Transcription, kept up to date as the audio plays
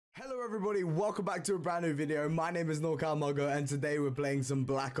Hello everybody, welcome back to a brand new video. My name is NorCal Muggo and today we're playing some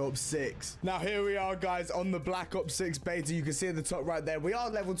Black Ops 6. Now here we are guys on the Black Ops 6 beta. You can see at the top right there, we are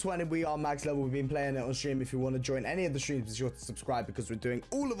level 20, we are max level. We've been playing it on stream. If you want to join any of the streams, be sure to subscribe because we're doing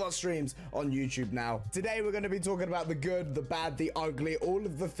all of our streams on YouTube now. Today we're going to be talking about the good, the bad, the ugly, all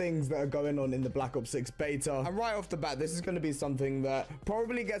of the things that are going on in the Black Ops 6 beta. And right off the bat, this is going to be something that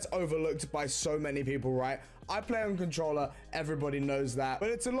probably gets overlooked by so many people, right? I play on controller, everybody knows that, but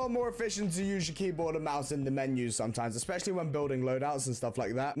it's a lot more efficient to use your keyboard and mouse in the menus sometimes, especially when building loadouts and stuff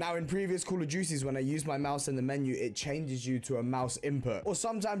like that. Now in previous Call of Duties, when I use my mouse in the menu, it changes you to a mouse input, or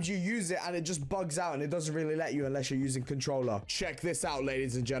sometimes you use it and it just bugs out and it doesn't really let you unless you're using controller. Check this out,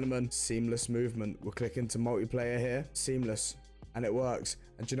 ladies and gentlemen. Seamless movement. We'll click into multiplayer here. Seamless. And it works.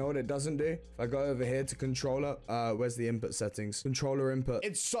 And do you know what it doesn't do? If I go over here to controller, where's the input settings? Controller input.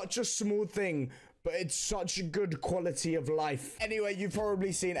 It's such a small thing, but it's such a good quality of life. Anyway, you've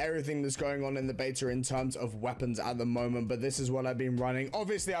probably seen everything that's going on in the beta in terms of weapons at the moment, but this is what I've been running.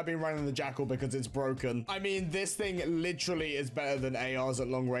 Obviously, I've been running the jackal because it's broken. I mean, this thing literally is better than ARs at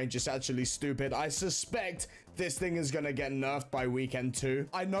long range. It's actually stupid. I suspect this thing is gonna get nerfed by weekend 2.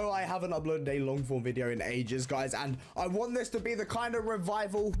 I know I haven't uploaded a long form video in ages, guys, and I want this to be the kind of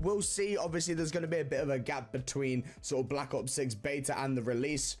revival. We'll see. Obviously, there's gonna be a bit of a gap between sort of Black Ops 6 beta and the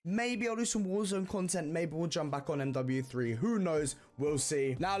release. Maybe I'll do some Warzone content. Maybe we'll jump back on MW3. Who knows? We'll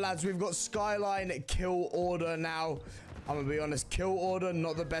see. Now, lads, we've got Skyline Kill Order now. I'm gonna be honest, Kill Order,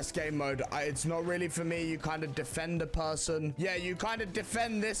 not the best game mode. It's not really for me. You kind of defend a person. Yeah, you kind of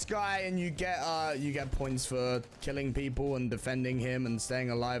defend this guy and you get points for killing people and defending him and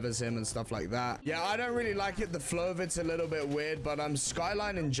staying alive as him and stuff like that. Yeah, I don't really like it. The flow of it's a little bit weird, but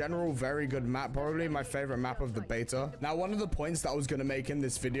Skyline in general, very good map. Probably my favorite map of the beta. Now, one of the points that I was gonna make in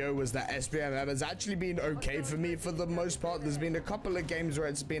this video was that SPMM has actually been okay for me for the most part. There's been a couple of games where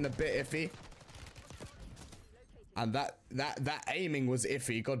it's been a bit iffy. And that aiming was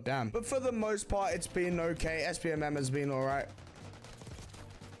iffy, goddamn. But for the most part, it's been okay. SPMM has been all right.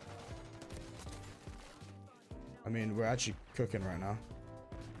 I mean, we're actually cooking right now.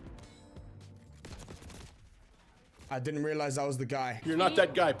 I didn't realize I was the guy. You're not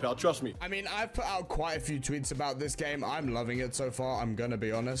that guy, pal. Trust me. I mean, I've put out quite a few tweets about this game. I'm loving it so far. I'm gonna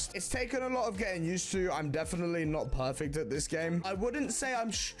be honest. It's taken a lot of getting used to. I'm definitely not perfect at this game. I wouldn't say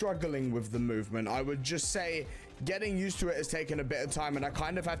I'm struggling with the movement. I would just say getting used to it has taken a bit of time, and I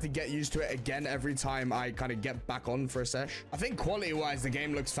kind of have to get used to it again every time I kind of get back on for a sesh. I think quality-wise, the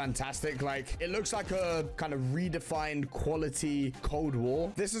game looks fantastic. Like, it looks like a kind of redefined quality Cold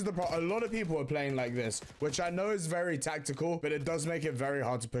War. This is the problem. A lot of people are playing like this, which I know is very tactical, but it does make it very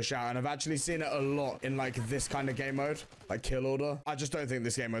hard to push out, and I've actually seen it a lot in like this kind of game mode, like Kill Order. I just don't think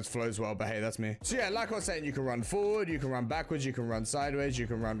this game mode flows well, but hey, that's me. So yeah, like I was saying, you can run forward, you can run backwards, you can run sideways, you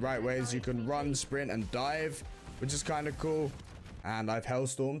can run right ways, you can run, sprint, and dive, which is kind of cool. And I've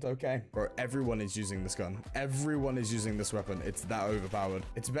hellstormed. Okay, bro, everyone is using this gun. Everyone is using this weapon. It's that overpowered.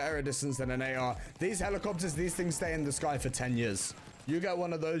 It's better at distance than an AR. These helicopters, these things stay in the sky for 10 years. You get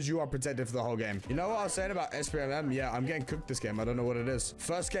one of those, you are protected for the whole game. You know what I was saying about SPMM? Yeah, I'm getting cooked this game. I don't know what it is.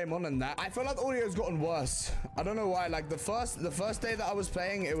 First game on and that. I feel like the audio's gotten worse. I don't know why. Like the first day that I was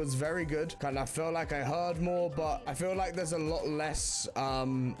playing, it was very good. Kind of felt like I heard more, but I feel like there's a lot less,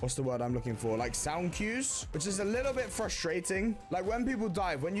 what's the word I'm looking for? Like sound cues, which is a little bit frustrating. Like when people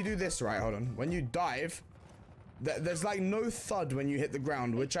dive, when you do this, right? Hold on. When you dive, there's like no thud when you hit the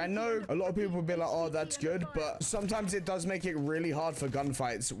ground, which I know a lot of people will be like, oh, that's good, but sometimes it does make it really hard for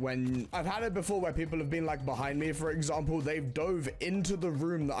gunfights. When I've had it before where people have been like behind me, for example, they've dove into the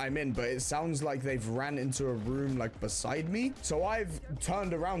room that I'm in, but it sounds like they've ran into a room like beside me. So I've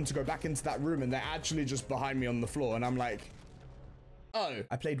turned around to go back into that room and they're actually just behind me on the floor, and I'm like, oh,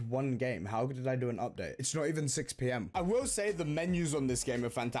 I played one game. How did I do an update? It's not even 6 p.m. I will say the menus on this game are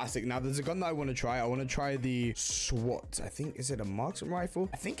fantastic. Now, there's a gun that I want to try. I want to try the SWAT. I think, is it a marksman rifle?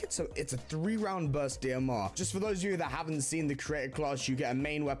 I think it's a 3-round burst DMR. Just for those of you that haven't seen the creator class, you get a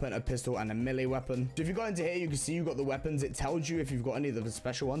main weapon, a pistol, and a melee weapon. So if you go into here, you can see you've got the weapons. It tells you if you've got any of the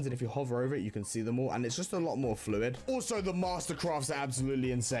special ones, and if you hover over it, you can see them all, and it's just a lot more fluid. Also, the mastercrafts are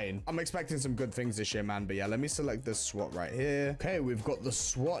absolutely insane. I'm expecting some good things this year, man. But yeah, let me select this SWAT right here. Okay, we've got the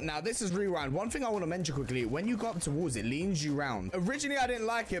SWAT. Now, this is rewind. One thing I want to mention quickly, when you go up towards it, leans you round. Originally, I didn't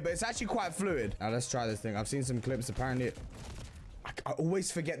like it, but it's actually quite fluid. Now, let's try this thing. I've seen some clips. Apparently, I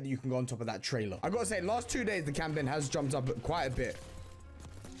always forget that you can go on top of that trailer. I gotta say, last 2 days, the campaign has jumped up quite a bit.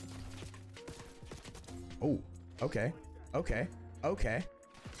 Oh, okay. Okay. Okay.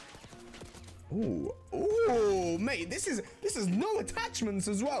 Ooh, ooh, mate, this is no attachments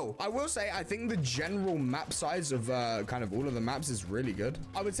as well. I will say, I think the general map size of kind of all of the maps is really good.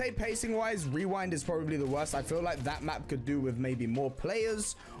 I would say pacing wise, Rewind is probably the worst. I feel like that map could do with maybe more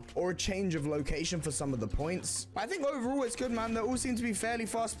players or a change of location for some of the points. But I think overall it's good, man. They all seem to be fairly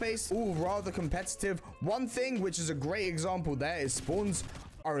fast paced, all rather competitive. One thing, which is a great example there, is spawns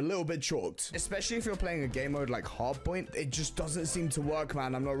are a little bit chalked, especially if you're playing a game mode like Hardpoint. It just doesn't seem to work,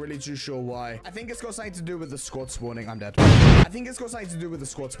 man. I'm not really too sure why. I think it's got something to do with the squad spawning. I'm dead. I think it's got something to do with the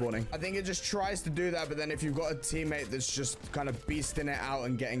squad spawning. I think it just tries to do that, but then if you've got a teammate that's just kind of beasting it out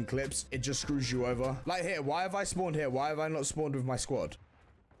and getting clips, it just screws you over. Like here, why have I spawned here? Why have I not spawned with my squad?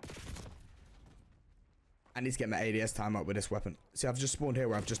 I need to get my ADS time up with this weapon. See, I've just spawned here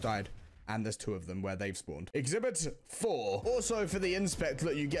where I've just died. And there's 2 of them where they've spawned. Exhibit 4. Also for the inspect,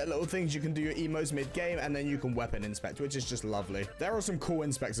 look, you get little things. You can do your emos mid-game and then you can weapon inspect, which is just lovely. There are some cool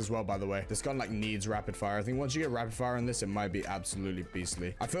inspects as well, by the way. This gun like needs rapid fire. I think once you get rapid fire on this, it might be absolutely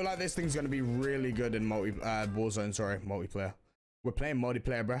beastly. I feel like this thing's going to be really good in multiplayer. We're playing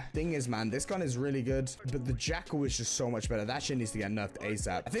multiplayer, bruh. Thing is, man, this gun is really good, but the jackal is just so much better. That shit needs to get nerfed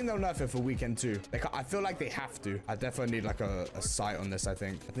ASAP. I think they'll nerf it for weekend 2. I feel like they have to. I definitely need like a sight on this, I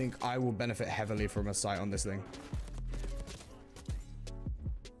think. I think I will benefit heavily from a sight on this thing.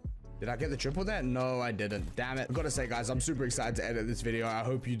 Did I get the triple there? No, I didn't. Damn it. I've got to say, guys, I'm super excited to edit this video. I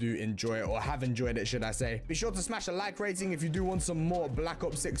hope you do enjoy it, or have enjoyed it, should I say. Be sure to smash a like rating if you do want some more Black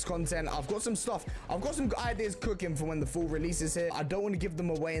Ops 6 content. I've got some stuff. I've got some ideas cooking for when the full release is here. I don't want to give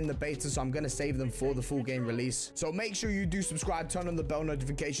them away in the beta, so I'm going to save them for the full game release. So make sure you do subscribe, turn on the bell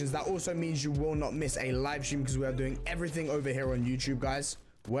notifications. That also means you will not miss a live stream, because we are doing everything over here on YouTube, guys.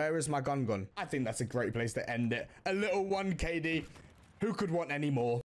 Where is my gun gone? I think that's a great place to end it. A little 1KD. Who could want any more?